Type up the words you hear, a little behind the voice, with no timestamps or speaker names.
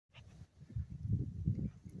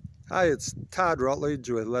Hi, it's Todd Rutledge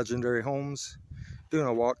with Legendary Homes, doing a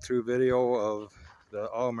walkthrough video of the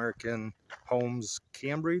All-American Homes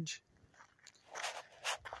Cambridge.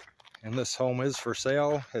 And this home is for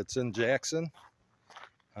sale. It's in Jackson.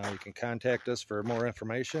 You can contact us for more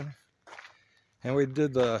information. And we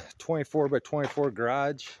did the 24 by 24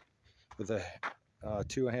 garage with a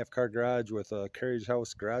 2.5 car garage with a carriage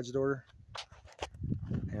house garage door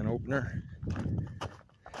and opener.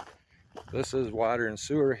 This is water and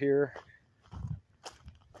sewer here.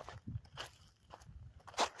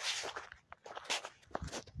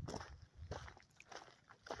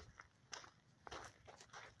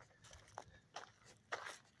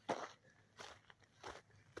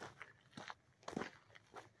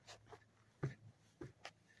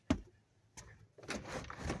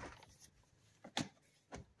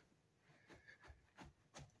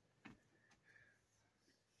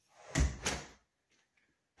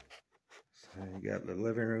 So you got the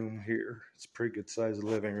living room here. It's a pretty good sized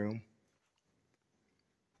living room.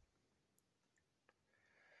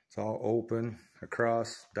 It's all open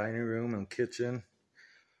across, dining room and kitchen.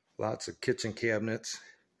 Lots of kitchen cabinets,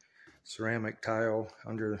 ceramic tile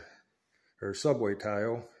under, or subway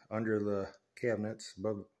tile under the cabinets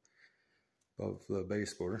above the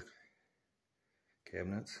baseboard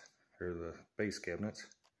cabinets, or the base cabinets.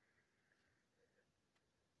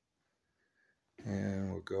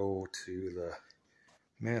 And we'll go to the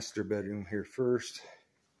master bedroom here first.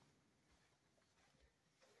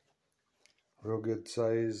 Real good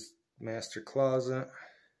sized master closet.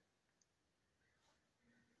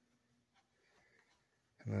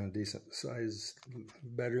 And then a decent sized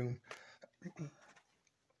bedroom. And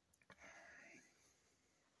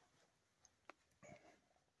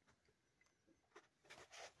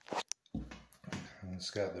it's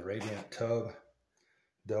got the radiant tub,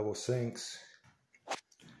 double sinks,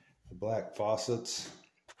 the black faucets.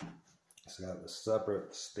 It's got the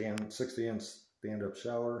separate 60-inch stand-up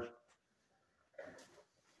shower.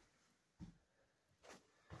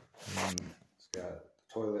 And it's got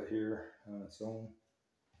the toilet here on its own.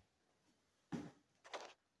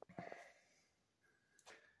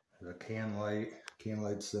 There's a can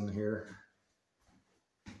light's in here.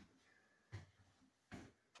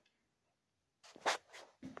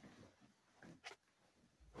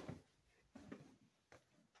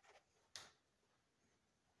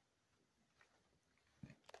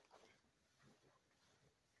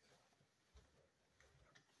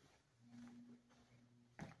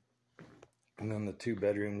 And then the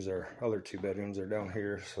other two bedrooms are down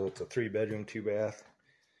here, so it's a 3-bedroom, 2-bath.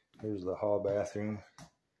 Here's the hall bathroom.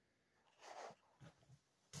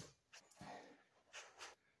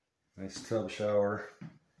 Nice tub shower.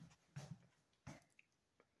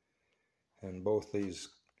 And both these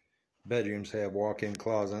bedrooms have walk-in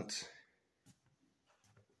closets.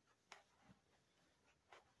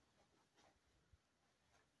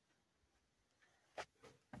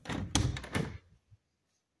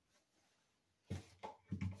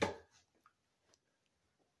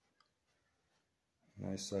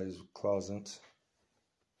 Nice size closet.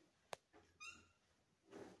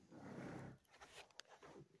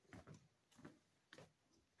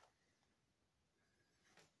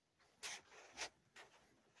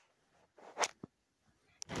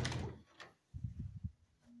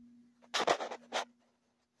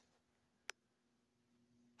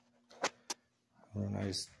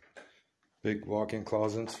 Nice big walk-in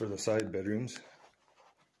closets for the side bedrooms,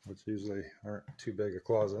 which usually aren't too big of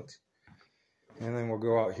closets. And then we'll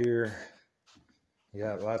go out here. You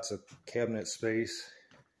got lots of cabinet space.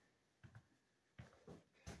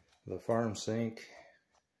 The farm sink,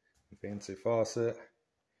 fancy faucet.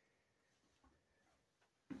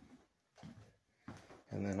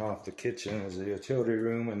 And then off the kitchen is the utility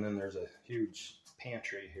room, and then there's a huge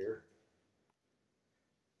pantry here.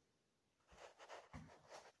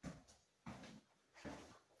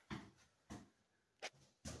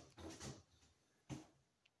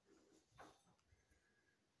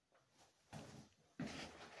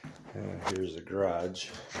 And here's the garage.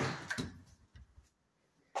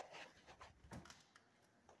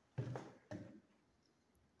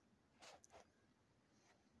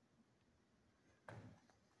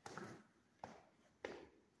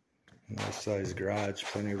 Nice size garage,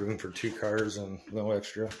 plenty of room for 2 cars and no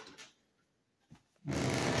extra.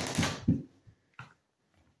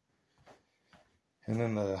 And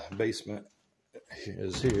then the basement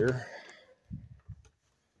is here.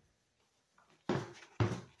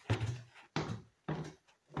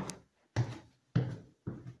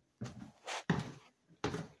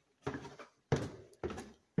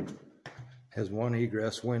 Has one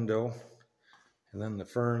egress window, and then the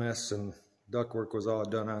furnace and ductwork was all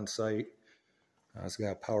done on site. It's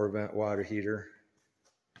got a power vent water heater,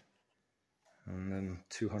 and then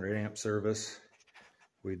 200 amp service.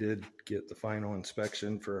 We did get the final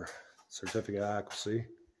inspection for certificate of occupancy.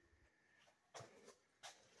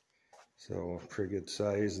 So pretty good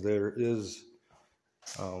size. There is,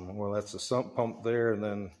 well, that's a sump pump there, and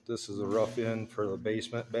then this is a rough end for the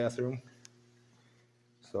basement bathroom.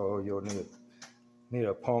 So you'll need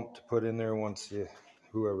a pump to put in there once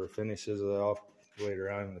whoever finishes it off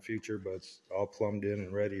later on in the future, but it's all plumbed in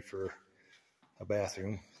and ready for a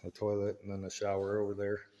bathroom, a toilet, and then a shower over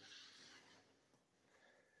there.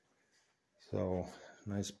 So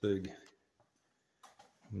nice big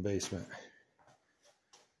basement.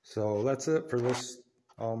 So that's it for this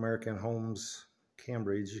All-American Homes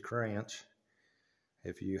Cambridge Ranch.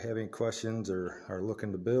 If you have any questions or are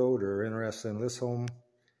looking to build or interested in this home,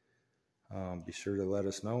 be sure to let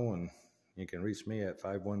us know, and you can reach me at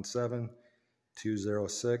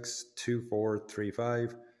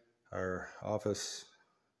 517-206-2435. Our office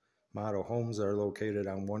model homes are located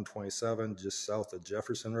on 127 just south of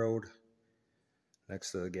Jefferson Road,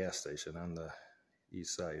 next to the gas station on the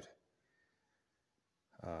east side.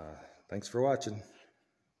 Thanks for watching.